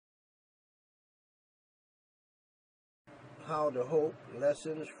How to Hope,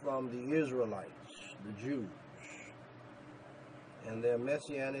 Lessons from the Israelites, the Jews, and their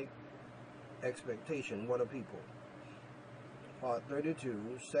Messianic Expectation. What a people. Part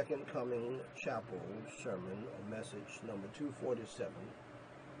 32, Second Coming Chapel Sermon, message number 247.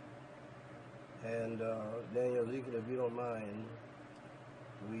 And Daniel, Ezekiel, if you don't mind,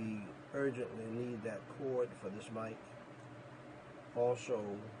 we urgently need that cord for this mic. Also,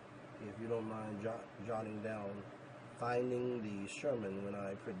 if you don't mind jotting down, finding the sermon when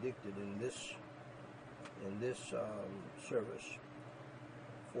I predicted in this service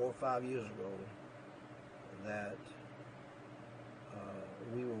 4 or 5 years ago that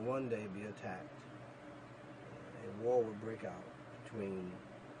we will one day be attacked. A war would break out between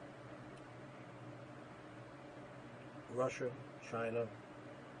Russia, China,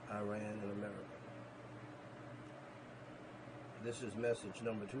 Iran, and America. This is message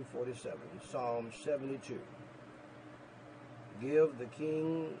number 247, Psalm 72. Give the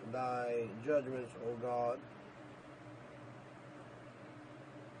king thy judgments, O God,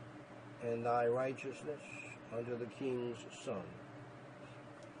 and thy righteousness unto the king's son.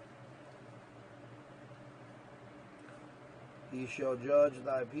 He shall judge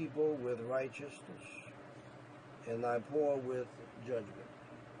thy people with righteousness, and thy poor with judgment.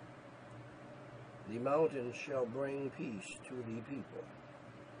 The mountains shall bring peace to the people.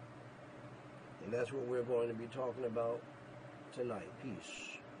 And that's what we're going to be talking about tonight,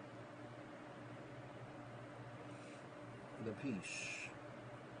 peace. The peace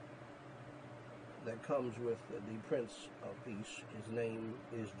that comes with the Prince of Peace. His name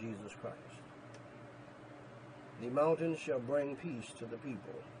is Jesus Christ. The mountains shall bring peace to the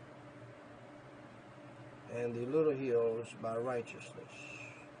people, and the little hills by righteousness.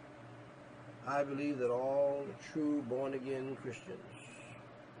 I believe that all true born-again Christians,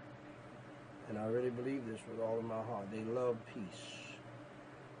 and I really believe this with all of my heart, they love peace.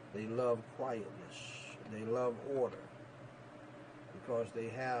 They love quietness. They love order, because they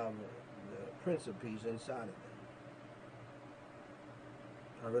have the Prince of Peace inside of them.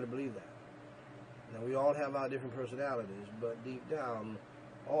 I really believe that. Now, we all have our different personalities, but deep down,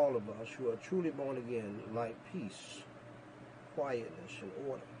 all of us who are truly born again like peace, quietness, and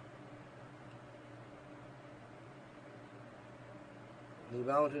order. The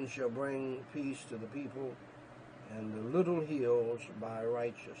mountains shall bring peace to the people, and the little hills by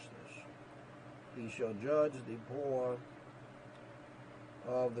righteousness. He shall judge the poor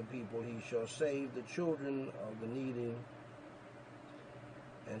of the people. He shall save the children of the needy,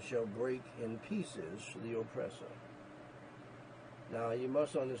 and shall break in pieces the oppressor. Now, you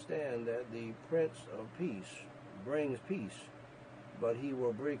must understand that the Prince of Peace brings peace, but he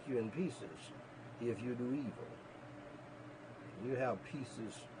will break you in pieces if you do evil. You have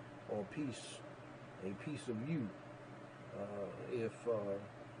pieces, or peace, a piece of you, if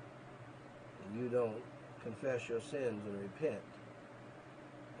you don't confess your sins and repent,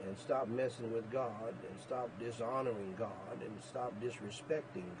 and stop messing with God, and stop dishonoring God, and stop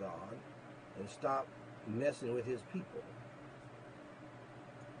disrespecting God, and stop messing with his people.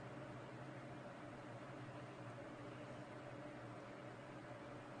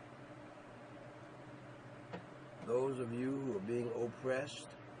 Those of you who are being oppressed,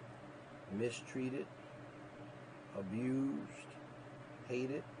 mistreated, abused,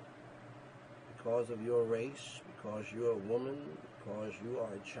 hated, because of your race, because you're a woman, because you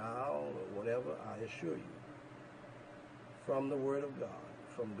are a child, or whatever, I assure you, from the Word of God,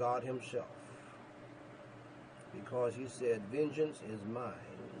 from God himself, because he said, vengeance is mine,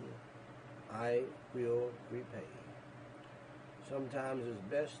 I will repay. Sometimes it's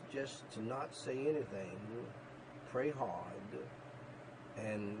best just to not say anything, pray hard,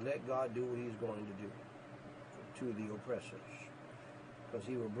 and let God do what he's going to do to the oppressors, because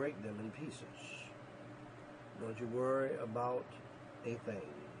he will break them in pieces. Don't you worry about a thing.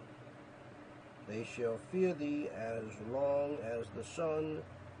 They shall fear thee as long as the sun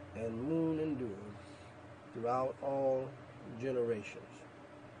and moon endureth throughout all generations.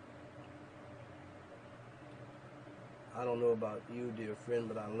 I don't know about you, dear friend,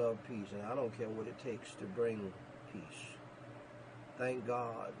 but I love peace, and I don't care what it takes to bring peace. Thank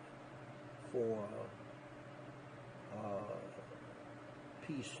God for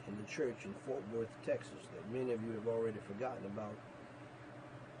peace in the church in Fort Worth, Texas, that many of you have already forgotten about.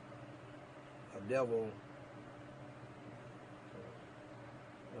 A devil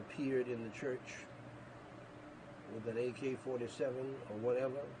appeared in the church with an AK-47 or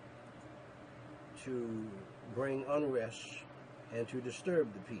whatever to bring unrest and to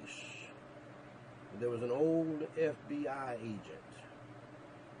disturb the peace. There was an old FBI agent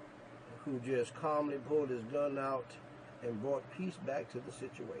who just calmly pulled his gun out and brought peace back to the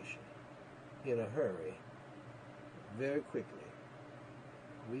situation in a hurry, very quickly.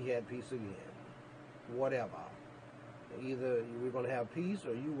 We had peace again. Whatever. Either we're going to have peace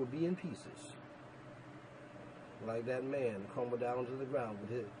or you will be in pieces. Like that man crumbled down to the ground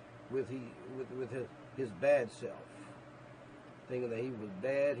with his bad self, thinking that he was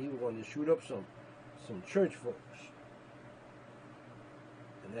bad. He was going to shoot up some church folks.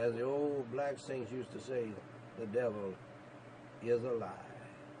 And as the old black saints used to say, the devil is a lie.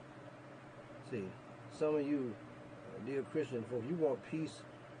 See, some of you, dear Christian folks, you want peace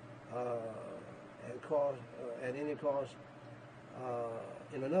at any cost,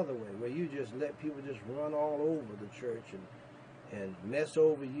 in another way, where you just let people just run all over the church and mess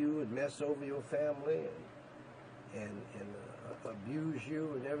over you and mess over your family and abuse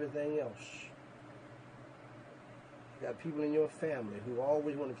you and everything else. You got people in your family who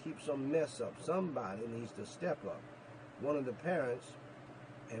always want to keep some mess up. Somebody needs to step up. One of the parents,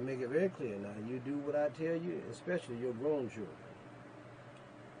 and make it very clear now, you do what I tell you, especially your grown children,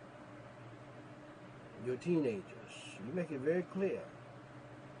 your teenagers. You make it very clear.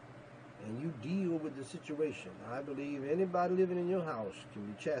 And you deal with the situation. I believe anybody living in your house can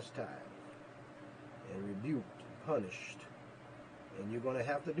be chastised and rebuked, punished. And you're going to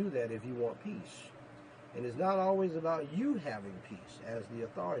have to do that if you want peace. And it's not always about you having peace as the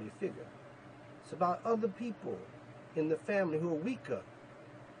authority figure. It's about other people in the family who are weaker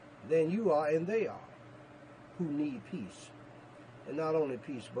than you are and they are, who need peace. And not only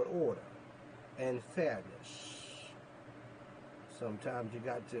peace, but order and fairness. Sometimes you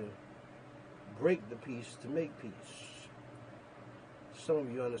got to break the peace to make peace. Some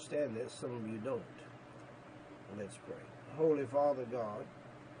of you understand that, some of you don't. Let's pray. Holy Father God,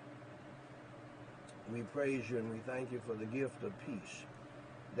 we praise you and we thank you for the gift of peace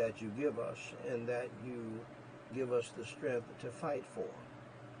that you give us and that you give us the strength to fight for.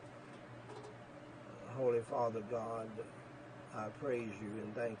 Holy Father God, I praise you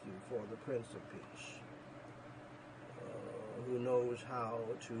and thank you for the Prince of Peace, who knows how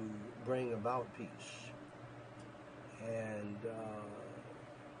to bring about peace and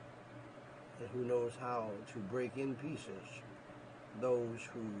who knows how to break in pieces those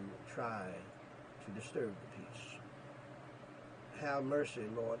who try to disturb the peace. Have mercy,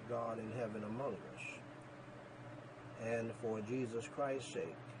 Lord God in heaven, among us. And for Jesus Christ's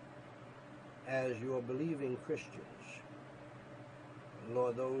sake, as your believing Christians,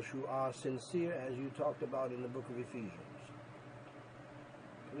 Lord, those who are sincere, as you talked about in the book of Ephesians,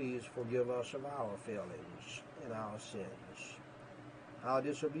 please forgive us of our failings and our sins, our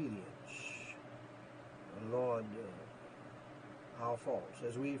disobedience, and Lord, our faults,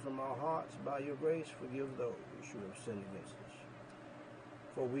 as we from our hearts, by your grace, forgive those who have sinned against us.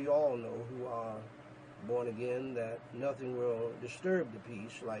 For we all know who are born again that nothing will disturb the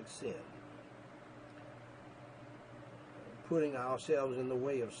peace like sin, putting ourselves in the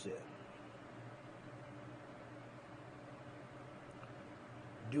way of sin,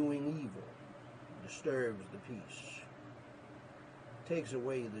 doing evil disturbs the peace, takes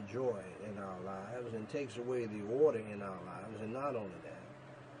away the joy in our lives and takes away the order in our lives. And not only that,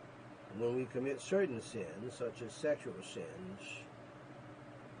 when we commit certain sins, such as sexual sins,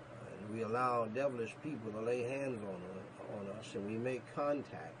 and we allow devilish people to lay hands on us and we make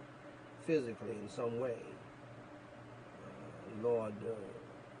contact physically in some way, Lord,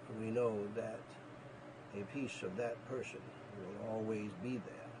 we know that a piece of that person will always be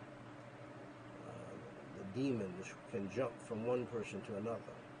there. The demons can jump from one person to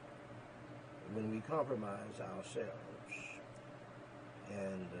another when we compromise ourselves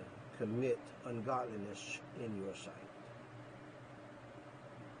and commit ungodliness in your sight.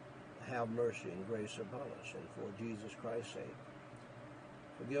 Have mercy and grace upon us, and for Jesus Christ's sake,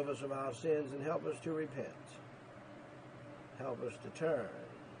 forgive us of our sins and help us to repent. Help us to turn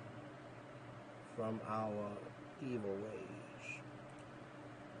from our evil ways.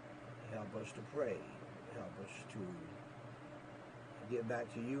 Help us to pray. Help us to get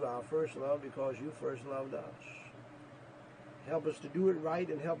back to you, our first love, because you first loved us. Help us to do it right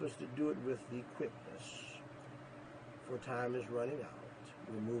and help us to do it with the quickness, for time is running out.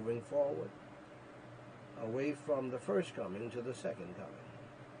 We're moving forward, away from the first coming to the second coming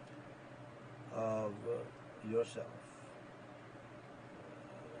of yourself,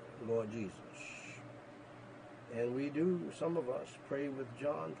 Lord Jesus. And we do, some of us, pray with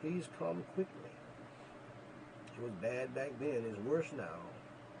John, please come quickly. It was bad back then, it's worse now.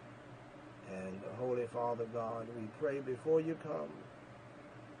 And Holy Father God, we pray before you come,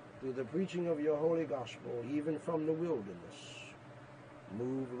 through the preaching of your holy gospel, even from the wilderness,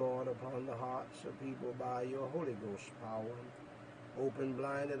 Move, Lord, upon the hearts of people by your Holy Ghost power. Open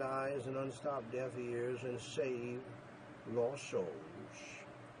blinded eyes and unstop deaf ears, and save lost souls.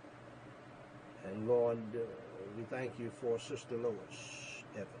 And Lord, we thank you for Sister Lois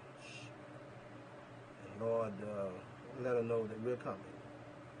Evans. And Lord, let her know that we're coming.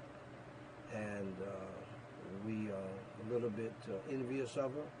 And we are a little bit envious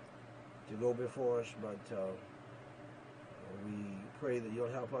of her to go before us, but we pray that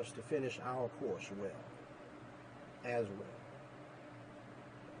you'll help us to finish our course as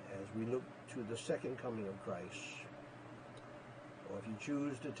we look to the second coming of Christ. Or if you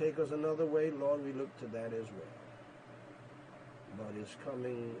choose to take us another way, Lord, we look to that as well. But his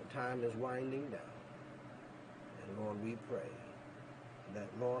coming time is winding down. And Lord, we pray that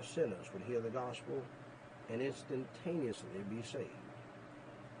lost sinners would hear the gospel and instantaneously be saved.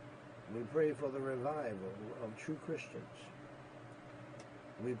 We pray for the revival of true Christians.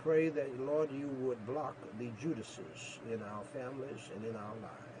 We pray that, Lord, you would block the Judases in our families and in our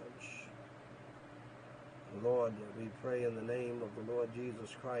lives. Lord, we pray in the name of the Lord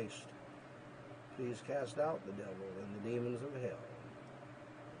Jesus Christ, please cast out the devil and the demons of hell,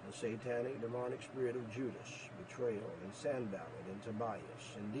 the satanic, demonic spirit of Judas, betrayal, and Sanballat, and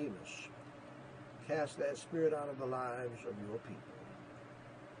Tobias, and Demas. Cast that spirit out of the lives of your people.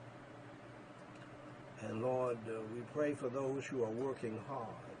 And Lord, we pray for those who are working hard,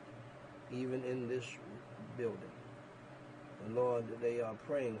 even in this building. And Lord, they are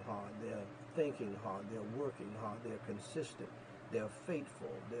praying hard, they're thinking hard, they're working hard, they're consistent, they're faithful,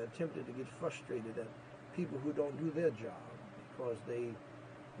 they're tempted to get frustrated at people who don't do their job because they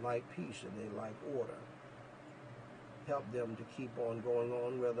like peace and they like order. Help them to keep on going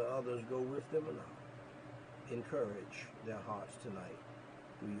on whether others go with them or not. Encourage their hearts tonight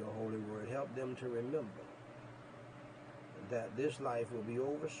through your holy word. Help them to remember that this life will be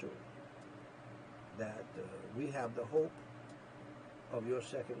over soon, that we have the hope of your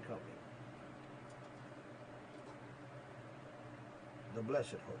second coming, the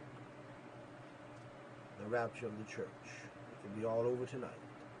blessed hope, the rapture of the church. It can be all over tonight.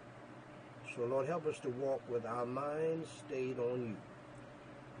 So Lord, help us to walk with our minds stayed on you,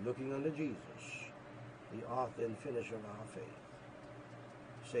 looking unto Jesus, the author and finisher of our faith.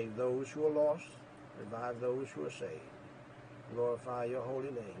 Save those who are lost, revive those who are saved. Glorify your holy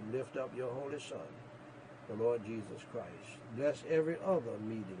name. Lift up your holy Son, the Lord Jesus Christ. Bless every other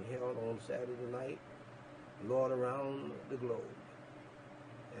meeting held on Saturday night, Lord, around the globe.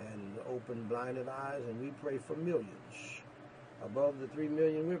 And open blinded eyes, and we pray for millions, above the 3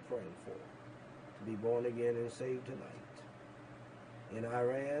 million we're praying for, to be born again and saved tonight. In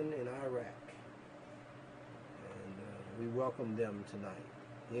Iran, in Iraq. And we welcome them tonight.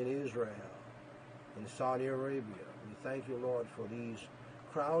 In Israel, in Saudi Arabia. We thank you, Lord, for these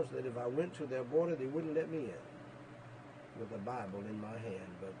crowds that if I went to their border, they wouldn't let me in with a Bible in my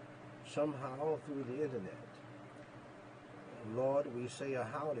hand. But somehow through the internet, Lord, we say a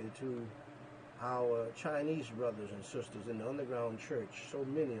howdy to our Chinese brothers and sisters in the underground church. So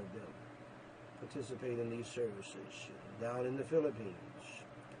many of them participate in these services. Down in the Philippines,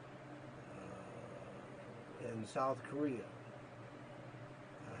 in South Korea.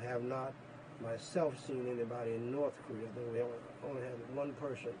 I have not myself seen anybody in North Korea. I think we only had one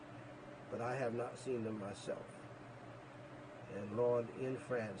person, but I have not seen them myself. And Lord, in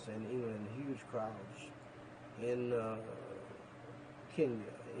France and England, huge crowds. In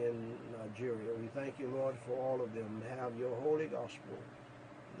Kenya, in Nigeria, we thank you, Lord, for all of them. Have your holy gospel,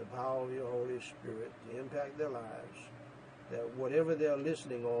 the power of your Holy Spirit to impact their lives, that whatever they're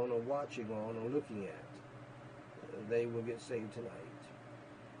listening on or watching on or looking at, they will get saved tonight.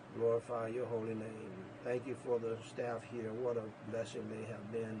 Glorify your holy name. Thank you for the staff here. What a blessing they have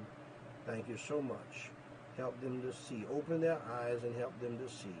been. Thank you so much. Help them to see. Open their eyes and help them to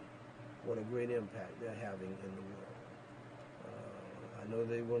see what a great impact they're having in the world. I know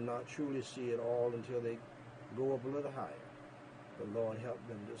they will not truly see it all until they go up a little higher. But Lord, help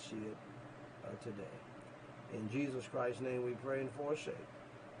them to see it today. In Jesus Christ's name we pray and forsake.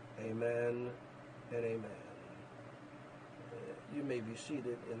 Amen and amen. You may be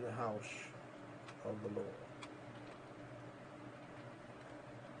seated in the house of the Lord.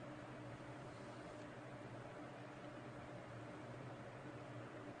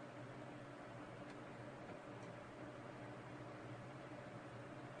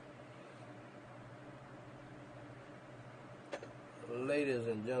 Ladies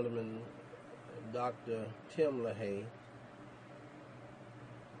and gentlemen, Dr. Tim LaHaye,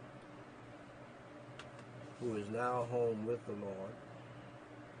 who is now home with the Lord,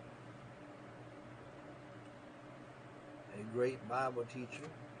 a great Bible teacher.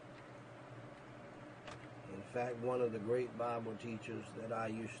 In fact, one of the great Bible teachers that I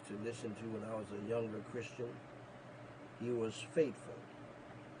used to listen to when I was a younger Christian. He was faithful,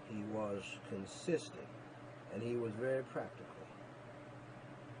 he was consistent, and he was very practical.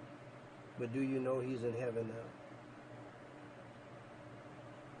 But do you know he's in heaven now?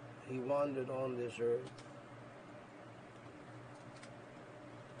 He wandered on this earth,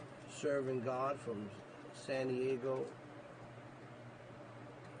 serving God from San Diego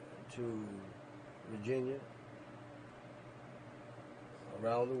to Virginia,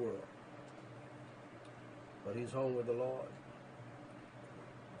 around the world. But he's home with the Lord.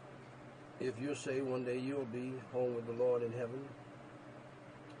 If you say one day you'll be home with the Lord in heaven,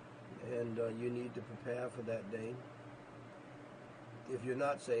 and you need to prepare for that day. If you're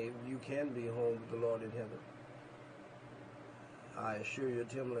not saved, you can be home with the Lord in heaven. I assure you,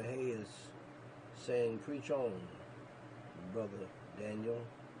 Tim LaHaye is saying, preach on, Brother Daniel,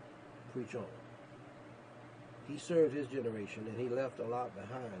 preach on. He served his generation, and he left a lot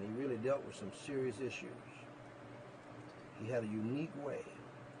behind. He really dealt with some serious issues. He had a unique way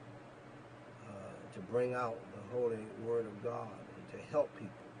to bring out the Holy Word of God and to help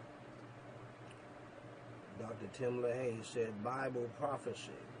people. Dr. Tim LaHaye said Bible prophecy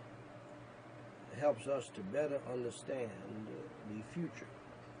helps us to better understand the future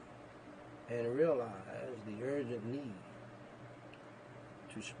and realize the urgent need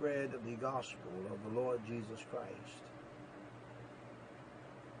to spread the gospel of the Lord Jesus Christ.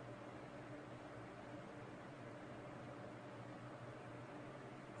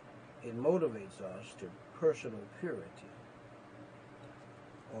 It motivates us to personal purity,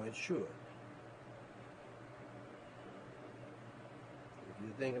 or it should. If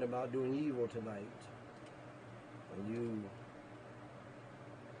you're thinking about doing evil tonight, and you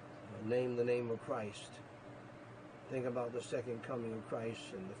name the name of Christ, think about the second coming of Christ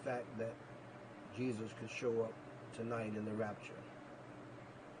and the fact that Jesus could show up tonight in the rapture.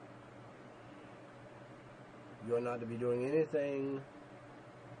 You're not to be doing anything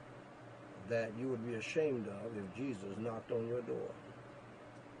that you would be ashamed of if Jesus knocked on your door.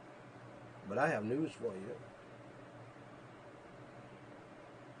 But I have news for you.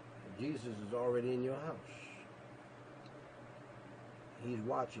 Jesus is already in your house. He's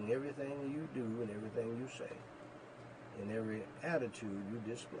watching everything you do and everything you say, and every attitude you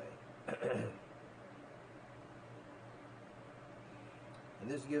display. And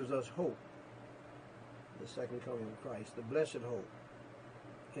this gives us hope, the second coming of Christ, the blessed hope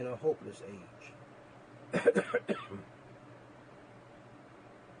in a hopeless age.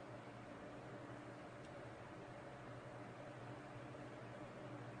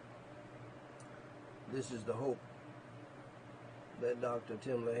 This is the hope that Dr.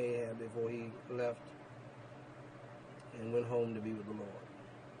 Tim LaHaye had before he left and went home to be with the Lord.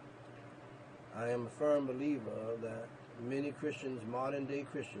 I am a firm believer that many Christians, modern day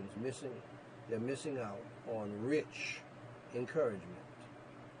Christians, they're missing out on rich encouragement.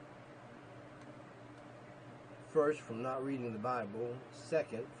 First, from not reading the Bible.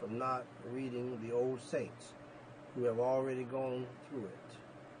 Second, from not reading the old saints who have already gone through it.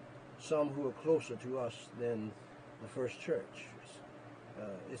 Some who are closer to us than the first church.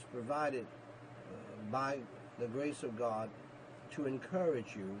 It's provided by the grace of God to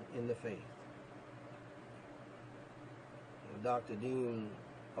encourage you in the faith. Dr. Dean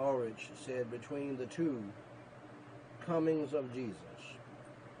Ulrich said, between the two comings of Jesus,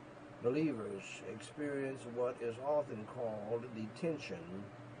 believers experience what is often called the tension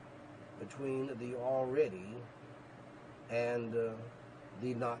between the already and the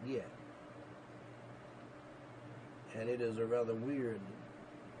not yet. And it is a rather weird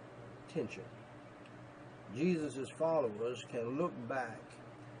tension. Jesus' followers can look back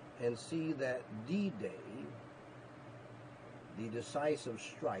and see that D-Day, the decisive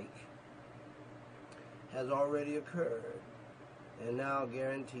strike, has already occurred and now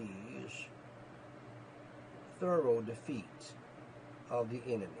guarantees thorough defeat of the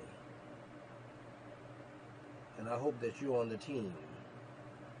enemy. And I hope that you're on the team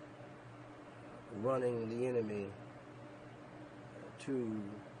running the enemy to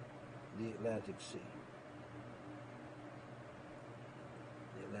the Atlantic Sea,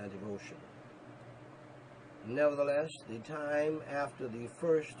 the Atlantic Ocean. Nevertheless, the time after the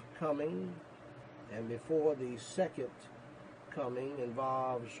first coming and before the second coming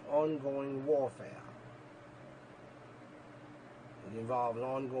involves ongoing warfare. It involves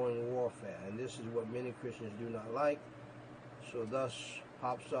ongoing warfare, and this is what many Christians do not like. So thus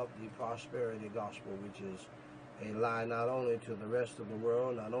pops up the prosperity gospel, which is a lie not only to the rest of the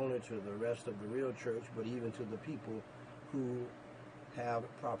world, not only to the rest of the real church, but even to the people who have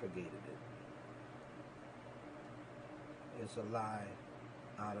propagated it. It's a lie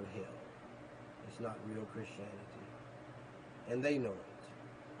out of hell. It's not real Christianity. And they know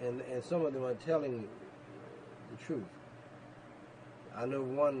it. And some of them are telling you the truth. I know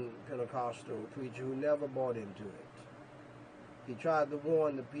one Pentecostal preacher who never bought into it. He tried to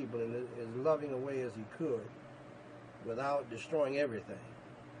warn the people in as loving a way as he could without destroying everything.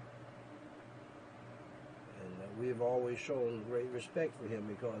 And we've always shown great respect for him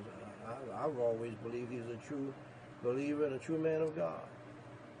because I've always believed he's a true believer and a true man of God.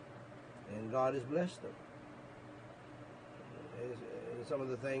 And God has blessed him. And some of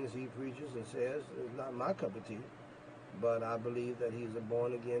the things he preaches and says is not my cup of tea, but I believe that he's a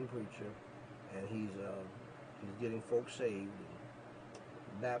born-again preacher, and he's getting folks saved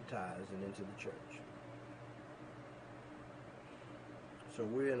and baptized and into the church. So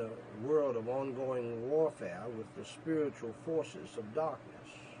we're in a world of ongoing warfare with the spiritual forces of darkness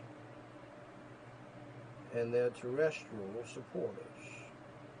and their terrestrial supporters.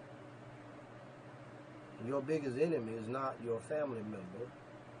 Your biggest enemy is not your family member,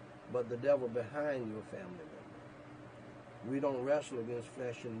 but the devil behind your family member. We don't wrestle against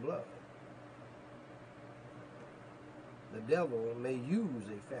flesh and blood. The devil may use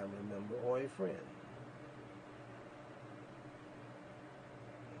a family member or a friend,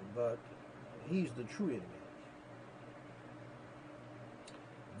 but he's the true enemy.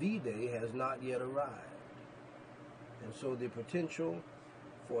 V-Day has not yet arrived, and so the potential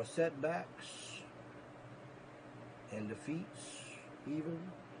for setbacks and defeats even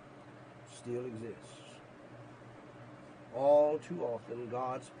still exists. All too often,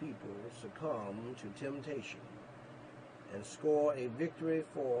 God's people succumb to temptation and score a victory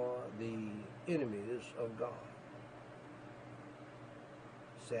for the enemies of God.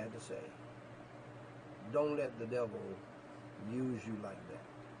 Sad to say. Don't let the devil use you like that.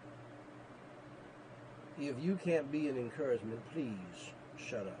 If you can't be an encouragement, please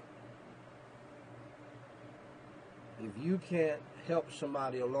shut up. If you can't help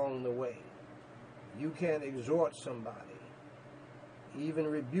somebody along the way, you can't exhort somebody, even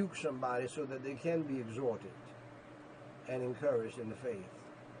rebuke somebody so that they can be exhorted and encouraged in the faith,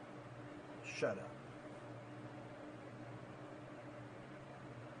 shut up.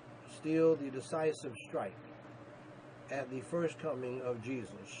 Still, the decisive strike at the first coming of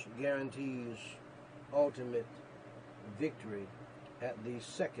Jesus guarantees ultimate victory at the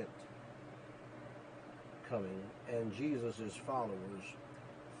second coming, and Jesus' followers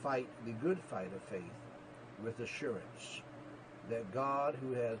fight the good fight of faith with assurance that God,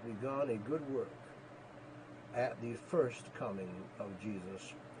 who has begun a good work at the first coming of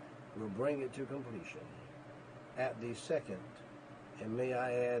Jesus, will bring it to completion at the second. And may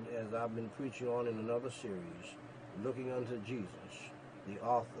I add, as I've been preaching on in another series, looking unto Jesus, the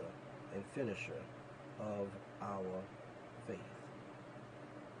author and finisher of our faith.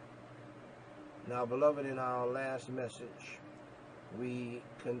 Now, beloved, in our last message, we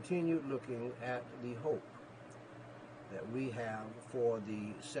continued looking at the hope that we have for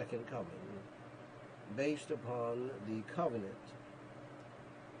the second coming, based upon the covenant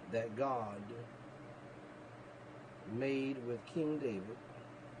that God made with King David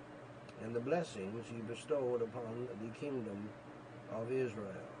and the blessings he bestowed upon the kingdom of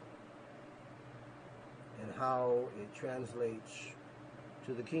Israel, and how it translates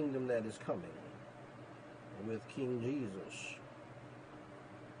to the kingdom that is coming with King Jesus,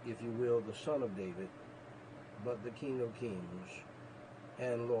 if you will, the Son of David, but the King of Kings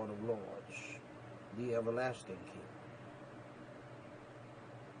and Lord of Lords, the everlasting King.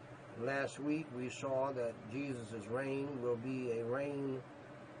 Last week we saw that Jesus' reign will be a reign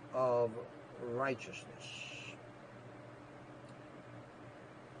of righteousness.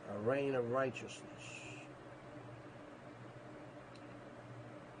 A reign of righteousness.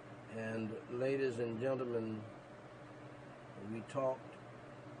 And ladies and gentlemen, we talked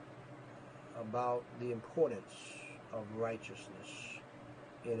about the importance of righteousness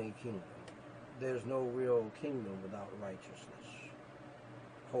in a kingdom. There's no real kingdom without righteousness,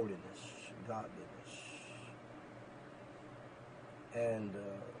 holiness, godliness. And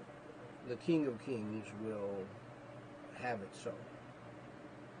the King of Kings will have it so.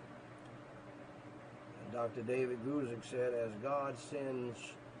 And Dr. David Guzik said, as God sends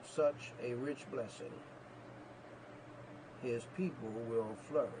such a rich blessing, his people will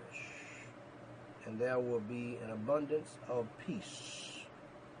flourish, and there will be an abundance of peace,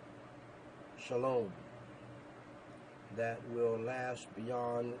 shalom, that will last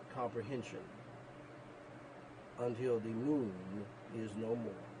beyond comprehension until the moon is no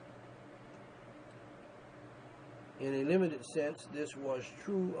more. In a limited sense, this was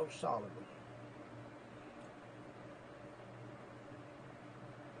true of Solomon.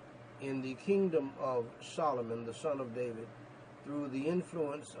 In the kingdom of Solomon, the son of David, through the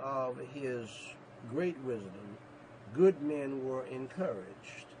influence of his great wisdom, good men were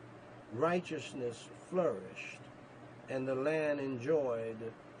encouraged, righteousness flourished, and the land enjoyed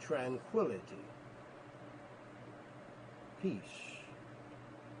tranquility, peace.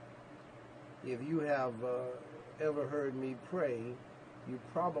 If you have ever heard me pray, you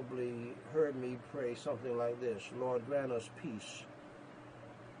probably heard me pray something like this: Lord, grant us peace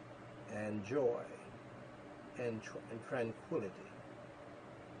and joy and tranquility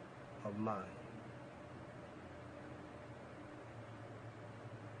of mind.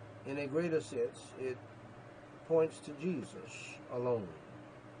 In a greater sense, it points to Jesus alone,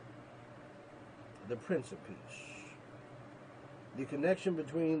 the Prince of Peace. The connection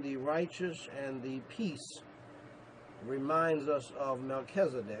between the righteous and the peace reminds us of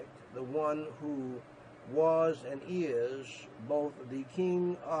Melchizedek, the one who was and is both the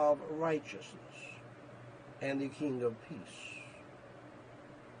King of righteousness and the King of peace.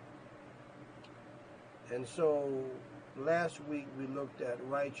 And so last week we looked at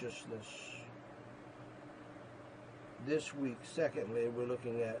righteousness. This week, secondly, we're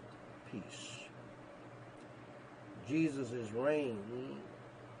looking at peace. Jesus' reign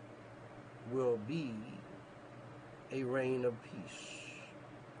will be a reign of peace.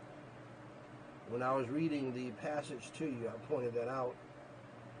 When I was reading the passage to you, I pointed that out,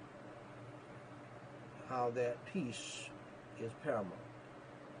 how that peace is paramount.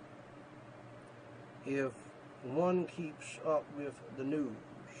 If one keeps up with the news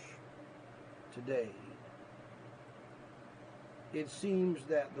today, it seems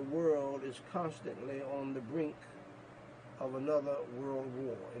that the world is constantly on the brink of another world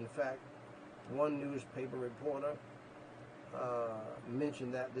war. In fact, one newspaper reporter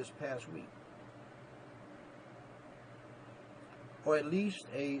mentioned that this past week. Or at least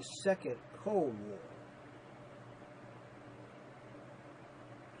a second Cold War.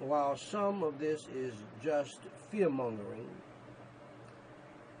 While some of this is just fear-mongering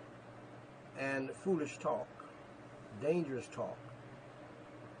and foolish talk, dangerous talk,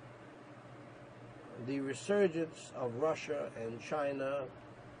 the resurgence of Russia and China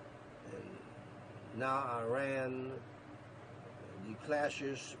and now Iran, the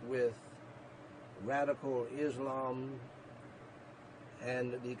clashes with radical Islam,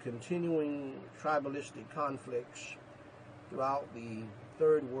 and the continuing tribalistic conflicts throughout the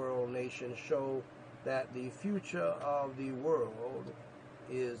third world nations show that the future of the world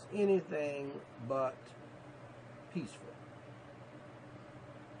is anything but peaceful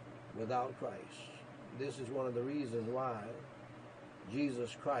without Christ. This is one of the reasons why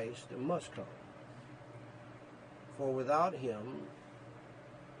Jesus Christ must come. For without him,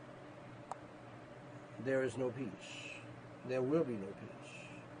 there is no peace. There will be no peace.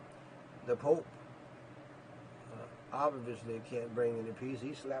 The Pope obviously can't bring any peace.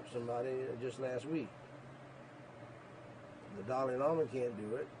 He slapped somebody just last week. The Dalai Lama can't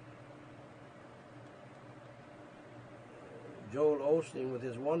do it. Joel Osteen, with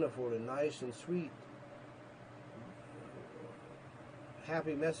his wonderful and nice and sweet,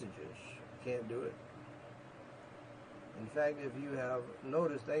 happy messages, can't do it. In fact, if you have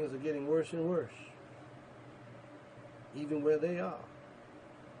noticed, things are getting worse and worse, even where they are.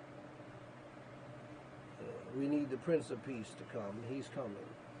 We need the Prince of Peace to come. He's coming.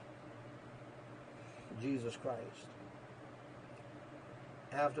 Jesus Christ.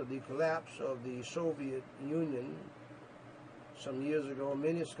 After the collapse of the Soviet Union some years ago,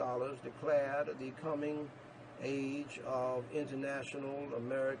 many scholars declared the coming age of international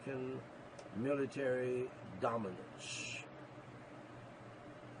American military dominance.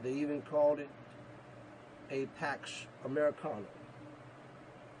 They even called it a Pax Americana,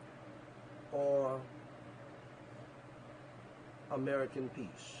 or American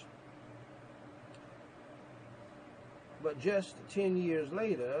peace. But just 10 years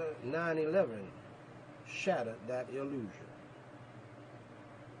later, 9/11 shattered that illusion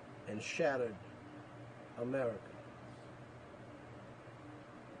and shattered America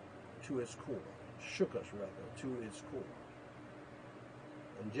to its core, shook us rather to its core.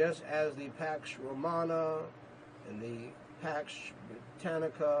 And just as the Pax Romana and the Pax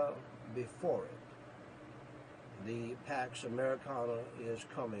Britannica before it, the Pax Americana is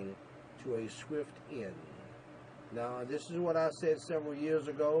coming to a swift end. Now, this is what I said several years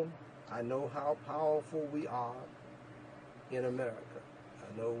ago. I know how powerful we are in America.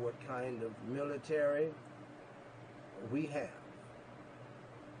 I know what kind of military we have.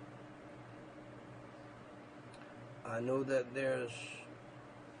 I know that there's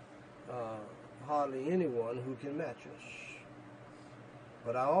hardly anyone who can match us.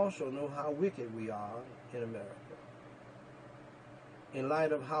 But I also know how wicked we are in America, in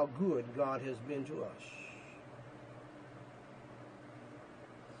light of how good God has been to us.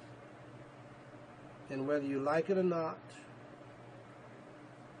 And whether you like it or not,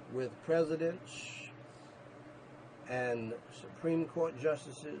 with presidents and Supreme Court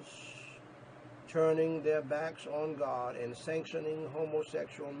justices turning their backs on God and sanctioning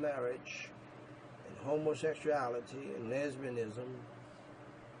homosexual marriage and homosexuality and lesbianism,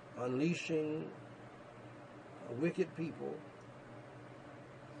 unleashing wicked people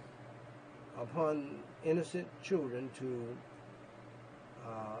upon innocent children to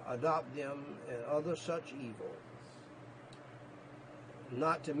adopt them and other such evil,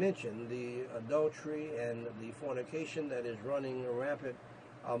 not to mention the adultery and the fornication that is running rampant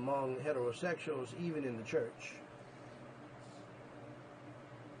among heterosexuals, even in the church.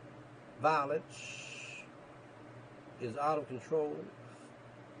 Violence is out of control.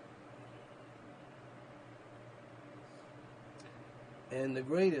 And the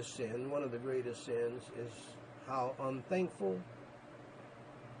greatest sin, one of the greatest sins, is how unthankful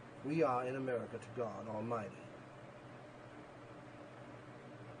we are in America to God Almighty,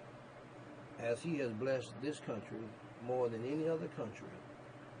 as He has blessed this country more than any other country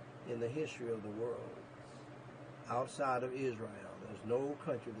in the history of the world outside of Israel. There's no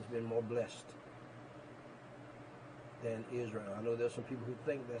country that's been more blessed than Israel. I know there's some people who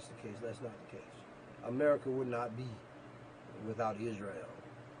think that's the case. That's not the case. America would not be without Israel.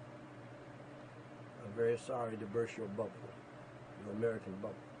 I'm very sorry to burst your bubble, your American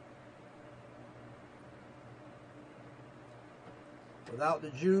bubble. Without the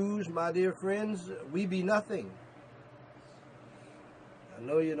Jews, my dear friends, we be nothing. I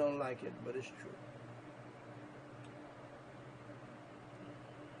know you don't like it, but it's true.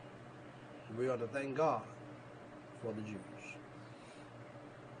 We ought to thank God for the Jews.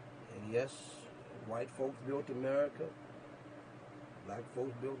 And yes, white folks built America. Black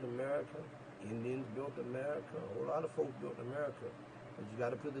folks built America. Indians built America. A whole lot of folks built America. But you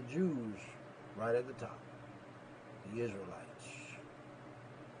got to put the Jews right at the top. The Israelites.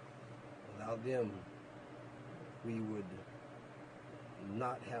 Without them, we would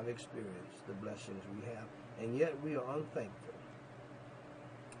not have experienced the blessings we have. And yet we are unthankful.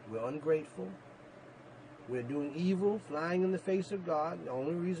 We're ungrateful. We're doing evil, flying in the face of God. The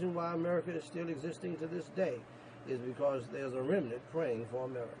only reason why America is still existing to this day is because there's a remnant praying for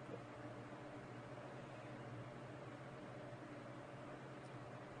America.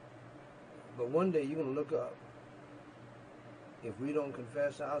 But one day you're going to look up, if we don't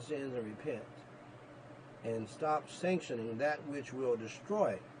confess our sins and repent and stop sanctioning that which will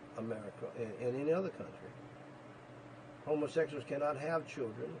destroy America and any other country. Homosexuals cannot have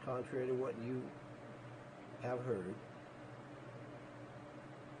children, contrary to what you have heard.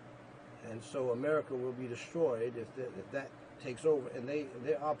 And so America will be destroyed if that takes over. And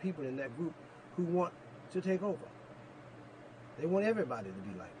there are people in that group who want to take over. They want everybody to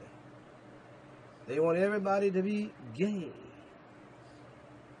be like that. They want everybody to be gay.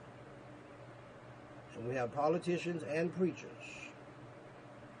 And we have politicians and preachers,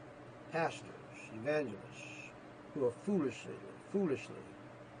 pastors, evangelists, who are foolishly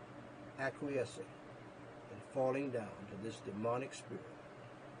acquiescing and falling down to this demonic spirit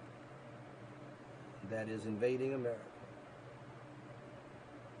that is invading America.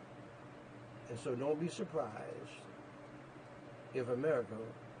 And so don't be surprised if America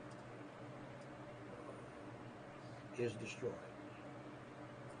is destroyed.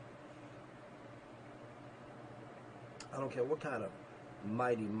 I don't care what kind of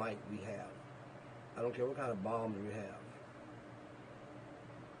mighty might we have. I don't care what kind of bombs we have.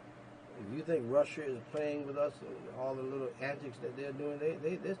 If you think Russia is playing with us and all the little antics that they're doing,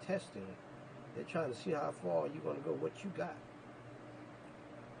 they're testing. They're trying to see how far you're going to go, what you got.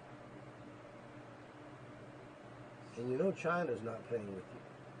 And you know China's not playing with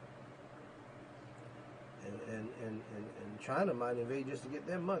you. And China might invade just to get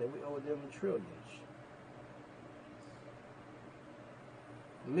their money. We owe them trillions.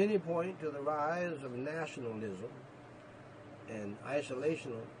 Many point to the rise of nationalism and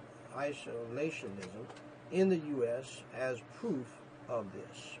isolationism in the U.S. as proof of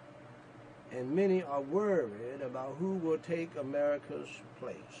this. And many are worried about who will take America's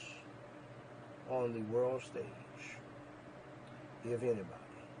place on the world stage, if anybody.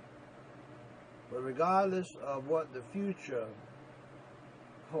 But regardless of what the future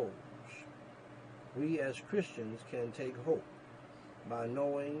holds, we as Christians can take hope by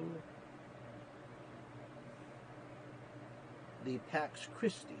knowing the Pax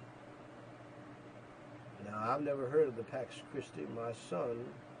Christi. Now, I've never heard of the Pax Christi. My son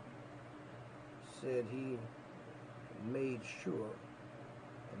said he made sure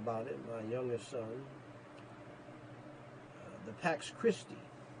about it, my youngest son. The Pax Christi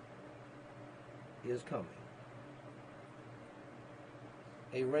is coming.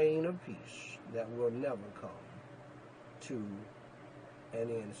 A reign of peace that will never come to an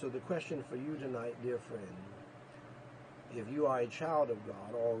end. So the question for you tonight, dear friend, if you are a child of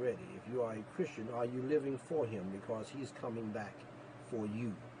God already, if you are a Christian, are you living for him because he's coming back for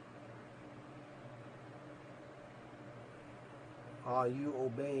you? Are you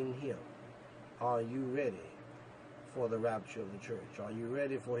obeying him? Are you ready for the rapture of the church? Are you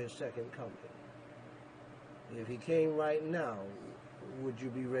ready for his second coming? If he came right now, would you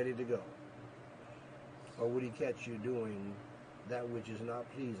be ready to go? Or would he catch you doing that which is not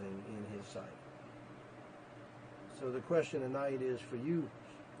pleasing in his sight? So the question tonight is for you,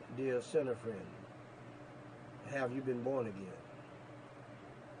 dear sinner friend. Have you been born again?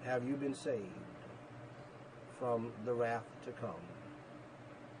 Have you been saved from the wrath to come?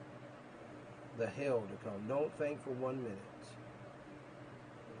 The hell to come. Don't think for 1 minute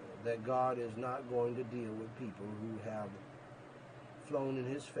that God is not going to deal with people who have flown in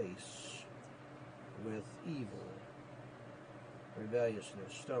his face with evil,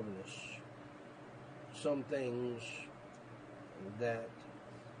 rebelliousness, stubbornness, some things that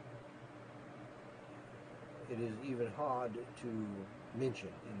it is even hard to mention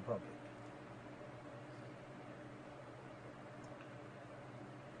in public.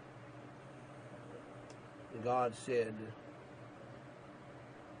 God said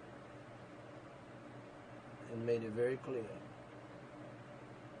and made it very clear,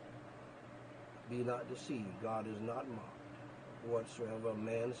 be not deceived, God is not mocked. Whatsoever a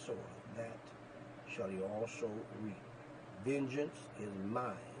man soweth, that shall he also reap. Vengeance is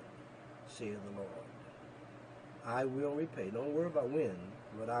mine, saith the Lord. I will repay. Don't worry about when,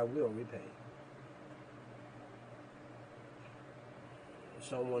 but I will repay.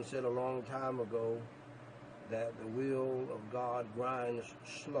 Someone said a long time ago that the will of God grinds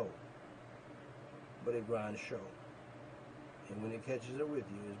slow, but it grinds sure. And when it catches up with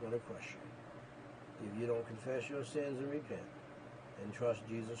you, it's going to crush you. If you don't confess your sins and repent and trust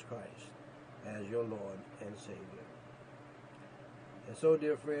Jesus Christ as your Lord and Savior. And so,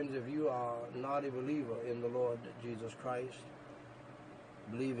 dear friends, if you are not a believer in the Lord Jesus Christ,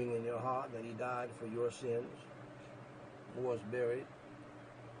 believing in your heart that he died for your sins, was buried,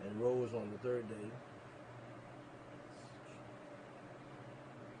 and rose on the third day,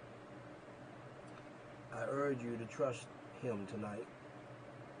 I urge you to trust him tonight.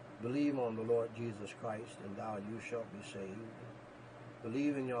 Believe on the Lord Jesus Christ, and thou you shalt be saved.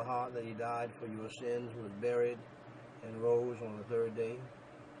 Believe in your heart that he died for your sins, was buried, and rose on the third day.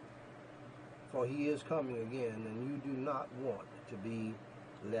 For he is coming again, and you do not want to be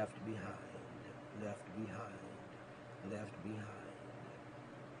left behind, left behind, left behind.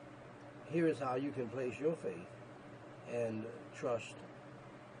 Here is how you can place your faith and trust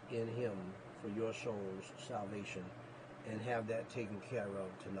in him for your soul's salvation and have that taken care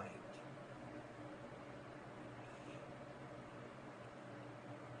of tonight.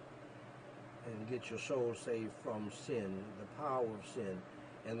 And get your soul saved from sin, the power of sin,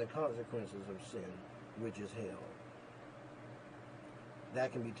 and the consequences of sin, which is hell.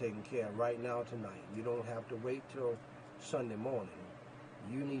 That can be taken care of right now tonight. You don't have to wait till Sunday morning.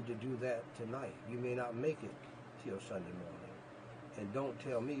 You need to do that tonight. You may not make it till Sunday morning. And don't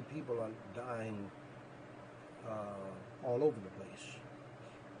tell me people are dying all over the place.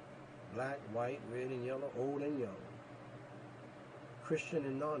 Black, white, red and yellow, old and young. Christian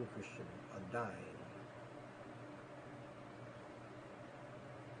and non-Christian are dying.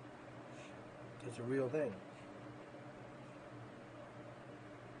 It's a real thing.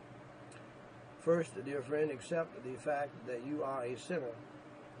 First, dear friend, accept the fact that you are a sinner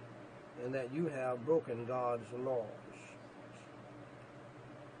and that you have broken God's laws.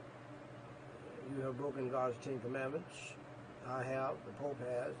 You have broken God's 10 Commandments. I have, the Pope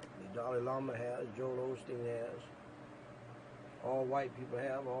has, the Dalai Lama has, Joel Osteen has. All white people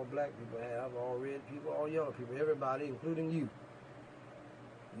have, all black people have, all red people, all yellow people, everybody, including you.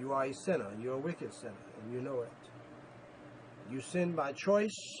 You are a sinner. You're a wicked sinner, and you know it. You sin by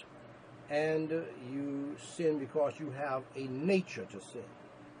choice, and you sin because you have a nature to sin.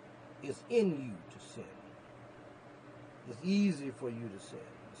 It's in you to sin. It's easy for you to sin.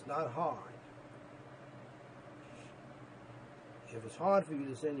 It's not hard. If it's hard for you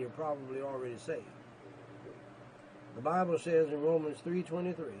to sin, you're probably already saved. The Bible says in Romans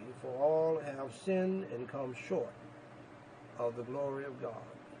 3:23, for all have sinned and come short of the glory of God.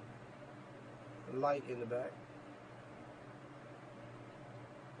 Light in the back.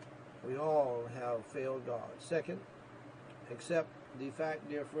 We all have failed God. Second, accept the fact,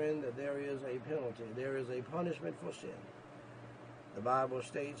 dear friend, that there is a penalty. There is a punishment for sin. The Bible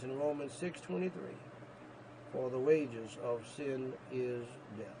states in Romans 6:23, for the wages of sin is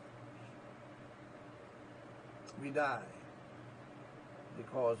death. We die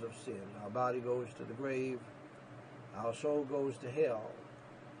because of sin. Our body goes to the grave. Our soul goes to hell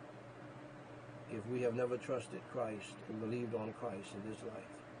if we have never trusted Christ and believed on Christ in this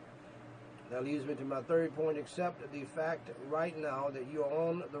life. That leads me to my third point. Accept the fact right now that you are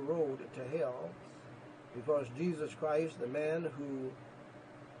on the road to hell because Jesus Christ, the man who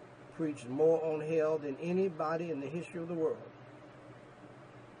preached more on hell than anybody in the history of the world,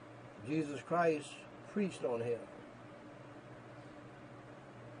 Jesus Christ preached on hell.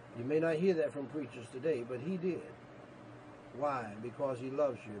 You may not hear that from preachers today, but he did. Why? Because he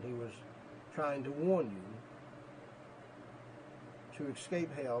loves you, and he was trying to warn you to escape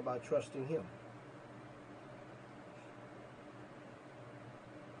hell by trusting him.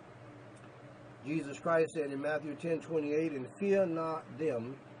 Jesus Christ said in Matthew 10:28, and fear not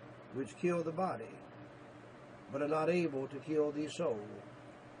them which kill the body, but are not able to kill the soul,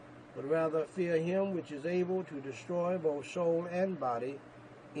 but rather fear him which is able to destroy both soul and body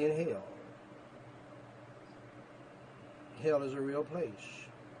in hell. Hell is a real place,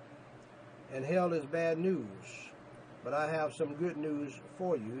 and hell is bad news. But I have some good news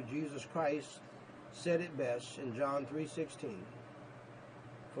for you. Jesus Christ said it best in John 3:16.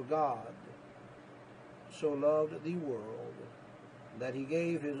 For God so loved the world that he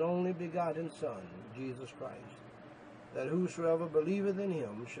gave his only begotten Son, Jesus Christ, that whosoever believeth in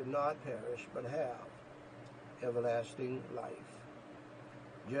him should not perish, but have everlasting life.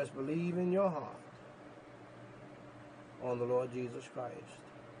 Just believe in your heart on the Lord Jesus Christ.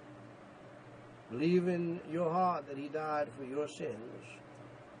 Believe in your heart that he died for your sins,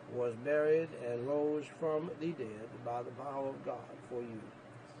 was buried, and rose from the dead by the power of God for you,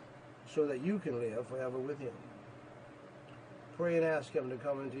 so that you can live forever with him. Pray and ask him to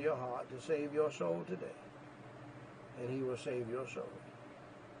come into your heart to save your soul today, and he will save your soul.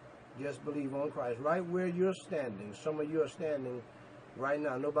 Just believe on Christ. Right where you're standing, some of you are standing right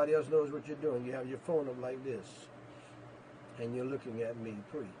now. Nobody else knows what you're doing. You have your phone up like this, and you're looking at me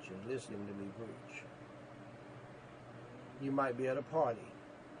preach and listening to me preach. You might be at a party.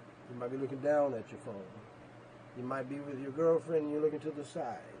 You might be looking down at your phone. You might be with your girlfriend and you're looking to the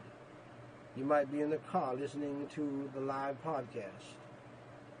side. You might be in the car listening to the live podcast.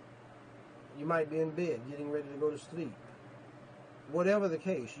 You might be in bed getting ready to go to sleep. Whatever the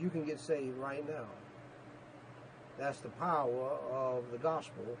case, you can get saved right now. That's the power of the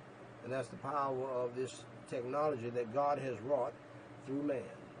gospel, and that's the power of this technology that God has wrought through man.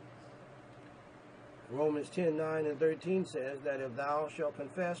 Romans 10:9 and 13 says that if thou shalt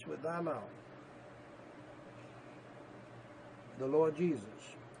confess with thy mouth the Lord Jesus,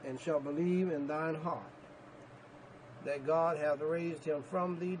 and shalt believe in thine heart that God hath raised him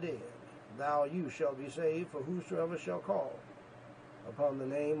from the dead, you shalt be saved, for whosoever shall call upon the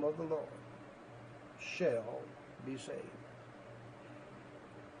name of the Lord shall be saved.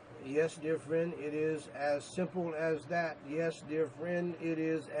 Yes, dear friend, it is as simple as that. Yes, dear friend, it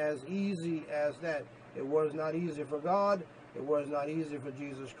is as easy as that. It was not easy for God. It was not easy for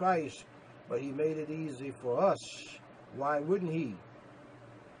Jesus Christ, but he made it easy for us. Why wouldn't he?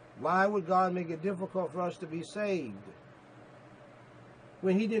 Why would God make it difficult for us to be saved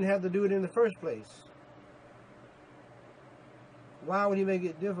when he didn't have to do it in the first place? Why would he make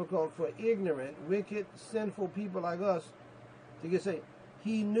it difficult for ignorant, wicked, sinful people like us to get saved?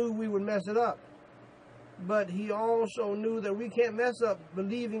 He knew we would mess it up, but he also knew that we can't mess up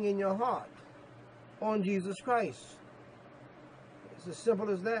believing in your heart on Jesus Christ. It's as simple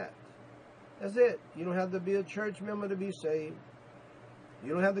as that. That's it. You don't have to be a church member to be saved.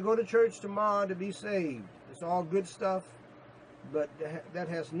 You don't have to go to church tomorrow to be saved. It's all good stuff, but that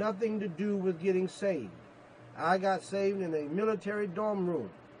has nothing to do with getting saved. I got saved in a military dorm room.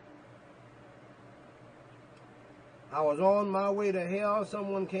 I was on my way to hell.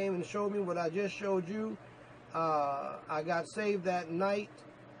 Someone came and showed me what I just showed you. I got saved that night,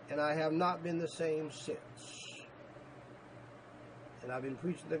 and I have not been the same since. And I've been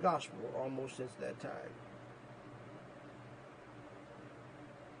preaching the gospel almost since that time.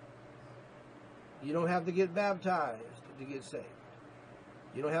 You don't have to get baptized to get saved.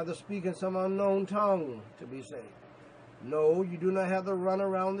 You don't have to speak in some unknown tongue to be saved. No, you do not have to run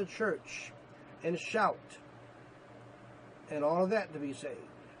around the church and shout and all of that to be saved.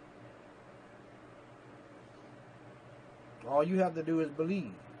 All you have to do is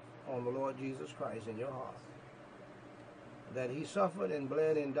believe on the Lord Jesus Christ in your heart, that he suffered and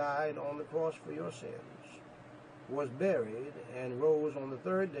bled and died on the cross for your sins, was buried, and rose on the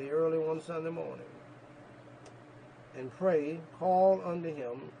third day early one Sunday morning. And pray, call unto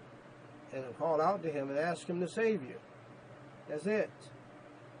him, and call out to him and ask him to save you. That's it.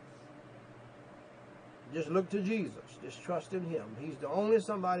 Just look to Jesus. Just trust in him. He's the only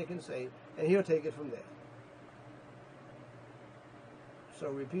somebody can save, and he'll take it from there. So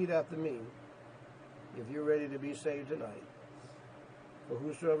repeat after me if you're ready to be saved tonight. For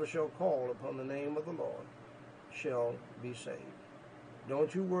whosoever shall call upon the name of the Lord shall be saved.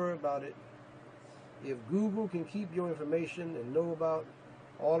 Don't you worry about it. If Google can keep your information and know about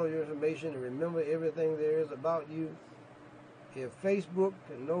all of your information and remember everything there is about you, if Facebook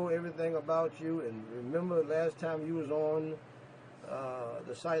can know everything about you and remember the last time you was on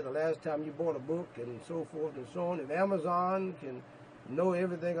the site, the last time you bought a book, and so forth and so on, if Amazon can know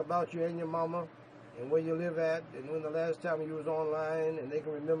everything about you and your mama and where you live at and when the last time you was online, and they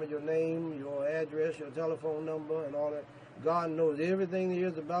can remember your name, your address, your telephone number, and all that, God knows everything there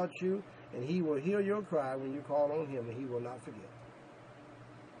is about you, and he will hear your cry when you call on him, and he will not forget.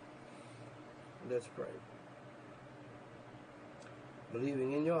 Let's pray.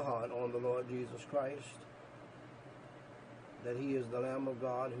 Believing in your heart on the Lord Jesus Christ, that he is the Lamb of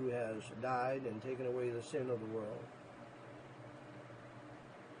God who has died and taken away the sin of the world.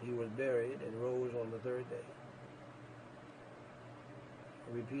 He was buried and rose on the third day.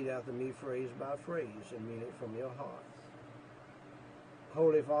 Repeat after me phrase by phrase and mean it from your heart.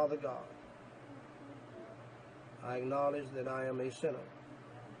 Holy Father God, I acknowledge that I am a sinner,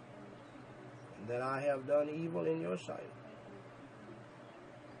 and that I have done evil in your sight.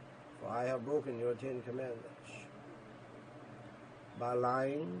 For I have broken your 10 commandments by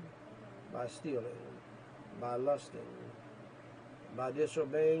lying, by stealing, by lusting, by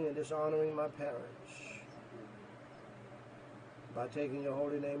disobeying and dishonoring my parents, by taking your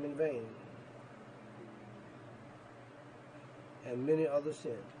holy name in vain, and many other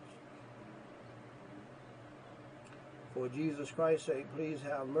sins. For Jesus Christ's sake, please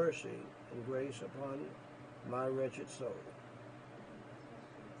have mercy and grace upon my wretched soul.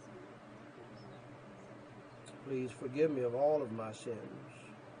 Please forgive me of all of my sins,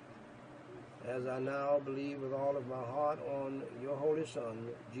 as I now believe with all of my heart on your Holy Son,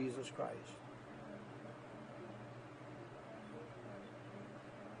 Jesus Christ,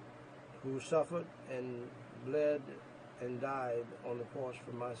 who suffered and bled and died on the cross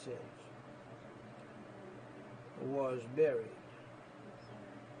for my sins, was buried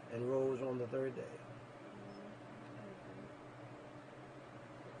and rose on the third day.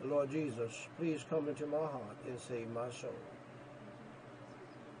 Lord Jesus, please come into my heart and save my soul.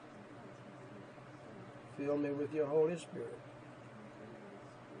 Fill me with your Holy Spirit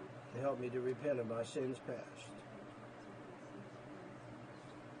and help me to repent of my sins past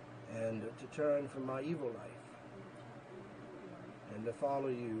and to turn from my evil life and to follow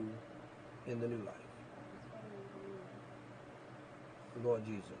you in the new life. Lord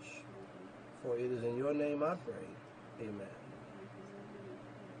Jesus, for it is in your name I pray. Amen.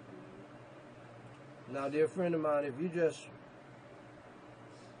 Now, dear friend of mine, if you just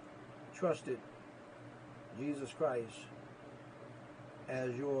trusted Jesus Christ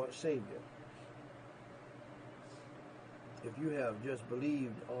as your Savior, if you have just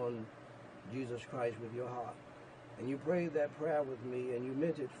believed on Jesus Christ with your heart, and you prayed that prayer with me and you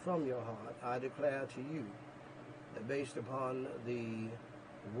meant it from your heart, I declare to you that based upon the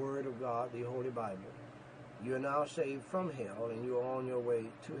Word of God, the Holy Bible, you are now saved from hell and you are on your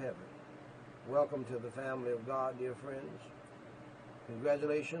way to heaven. Welcome to the family of God, dear friends.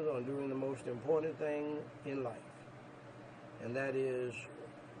 Congratulations on doing the most important thing in life, and that is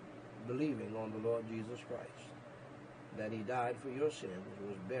believing on the Lord Jesus Christ, that he died for your sins,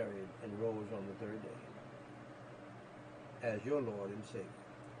 was buried, and rose on the third day as your Lord and Savior.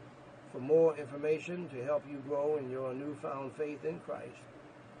 For more information to help you grow in your newfound faith in Christ,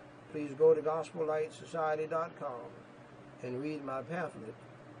 please go to GospelLightSociety.com and read my pamphlet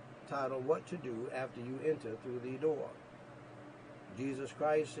titled What to Do After You Enter Through the Door. Jesus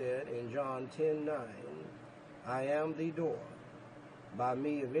Christ said in John 10:9, I am the door. By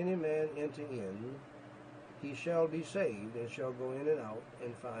me, if any man enter in, he shall be saved and shall go in and out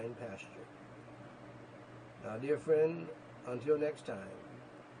and find pasture. Now, dear friend, until next time,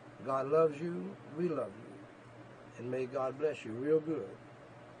 God loves you, we love you, and may God bless you real good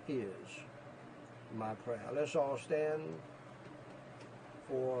is my prayer. Let's all stand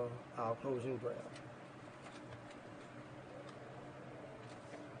for our closing prayer.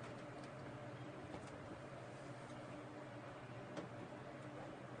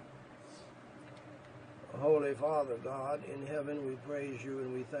 Holy Father, God in heaven, we praise you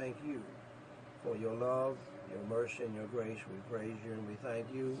and we thank you for your love, your mercy, and your grace. We praise you and we thank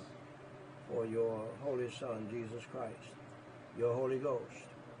you for your Holy Son, Jesus Christ, your Holy Ghost,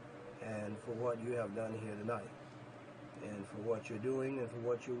 and for what you have done here tonight, and for what you're doing and for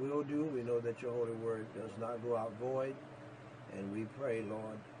what you will do. We know that your holy word does not go out void, and we pray,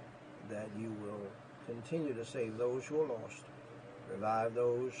 Lord, that you will continue to save those who are lost, revive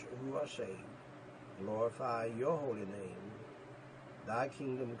those who are saved, glorify your holy name. Thy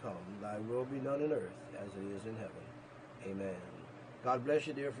kingdom come, thy will be done on earth as it is in heaven. Amen. God bless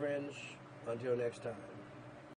you, dear friends. Until next time.